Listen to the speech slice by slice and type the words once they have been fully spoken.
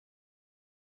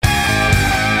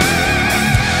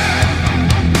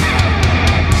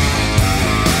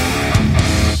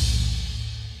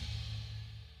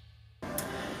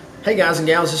Hey guys and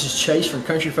gals, this is Chase from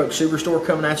Country Folk Superstore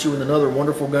coming at you with another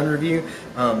wonderful gun review.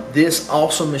 This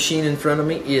awesome machine in front of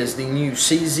me is the new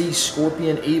CZ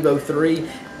Scorpion Evo 3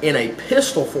 in a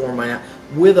pistol format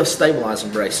with a stabilizing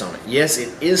brace on it. Yes,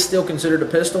 it is still considered a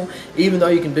pistol, even though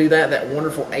you can do that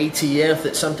wonderful ATF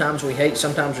that sometimes we hate,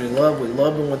 sometimes we love. We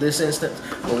love them with this instance,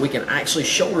 where we can actually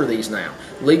shoulder these now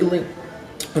legally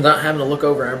without having to look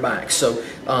over our back. So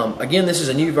again, this is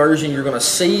a new version. You're going to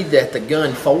see that the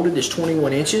gun folded is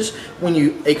 21 inches. When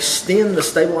you extend the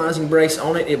stabilizing brace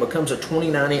on it, it becomes a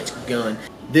 29-inch gun.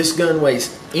 This gun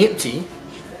weighs empty,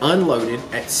 unloaded,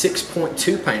 at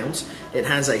 6.2 pounds. It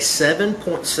has a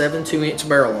 7.72-inch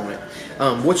barrel on it.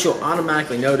 What you'll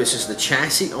automatically notice is the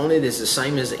chassis on it is the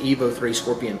same as the Evo 3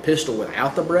 Scorpion pistol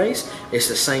without the brace. It's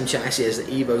the same chassis as the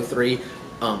Evo 3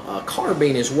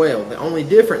 carbine as well. The only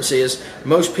difference is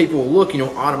most people will look,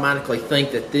 automatically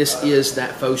think that this is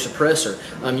that faux suppressor.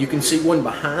 You can see one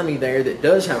behind me there that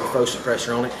does have a faux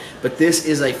suppressor on it, but this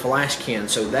is a flash can.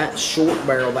 So that short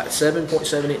barrel, that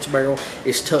 7.7-inch barrel,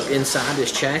 is tucked inside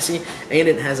this chassis, and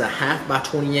it has a 1/2 x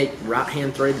 28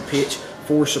 right-hand threaded pitch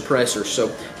for suppressors.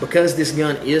 So because this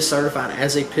gun is certified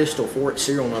as a pistol for its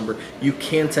serial number, you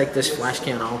can take this flash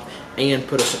can off and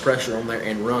put a suppressor on there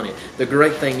and run it. The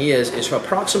great thing is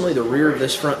approximately the rear of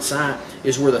this front sight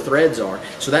is where the threads are.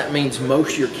 So that means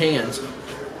most of your cans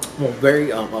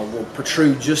will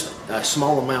protrude just a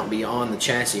small amount beyond the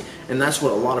chassis, and that's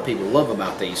what a lot of people love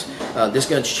about these. This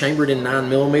gun's chambered in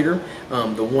 9mm.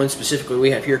 The one specifically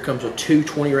we have here comes with two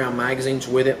 20-round magazines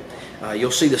with it.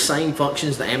 You'll see the same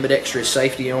functions, the ambidextrous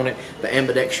safety on it, the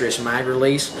ambidextrous mag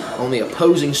release. On the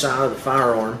opposing side of the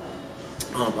firearm,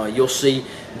 you'll see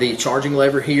the charging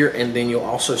lever here, and then you'll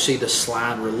also see the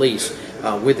slide release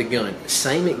with the gun.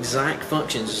 Same exact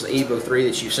functions as the Evo 3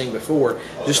 that you've seen before,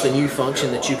 just a new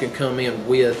function that you can come in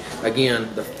with. Again,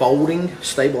 the folding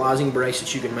stabilizing brace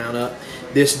that you can mount up.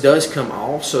 This does come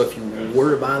off, so if you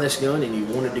were to buy this gun and you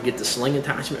wanted to get the sling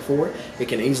attachment for it, it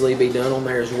can easily be done on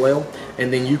there as well,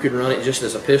 and then you could run it just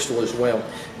as a pistol as well.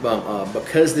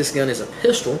 Because this gun is a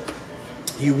pistol,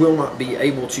 you will not be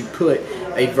able to put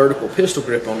a vertical pistol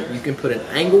grip on it. You can put an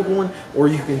angled one, or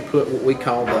you can put what we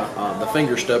call the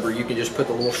finger stubber. You can just put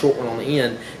the little short one on the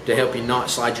end to help you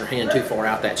not slide your hand too far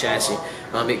out that chassis.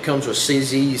 It comes with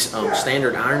CZ's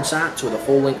standard iron sights with a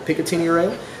full-length Picatinny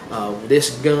rail. This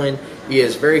gun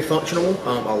is very functional.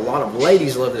 A lot of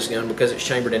ladies love this gun because it's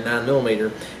chambered in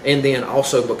 9mm, and then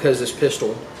also because this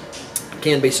pistol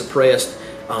can be suppressed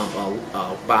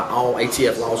by all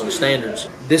ATF laws and standards.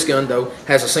 This gun, though,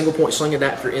 has a single point sling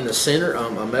adapter in the center,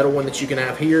 a metal one that you can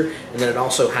have here, and then it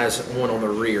also has one on the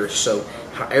rear. So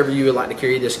however you would like to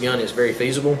carry this gun is very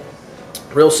feasible.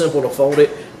 Real simple to fold it.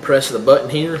 Press the button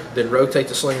here, then rotate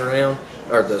the sling around,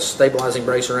 or the stabilizing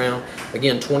brace around.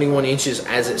 Again, 21 inches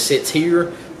as it sits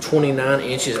here, 29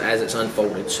 inches as it's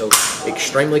unfolded. So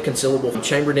extremely concealable.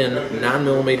 Chambered in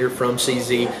 9mm from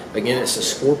CZ. Again, it's the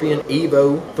Scorpion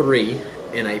Evo 3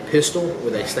 in a pistol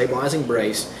with a stabilizing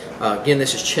brace. Again,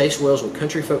 this is Chase Wells with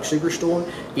Country Folk Superstore.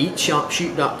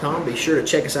 EatShopShoot.com. Be sure to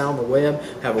check us out on the web.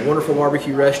 Have a wonderful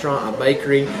barbecue restaurant, a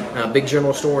bakery, a big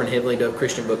general store, and heavily dubbed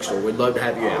Christian bookstore. We'd love to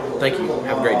have you out. Thank you.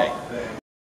 Have a great day.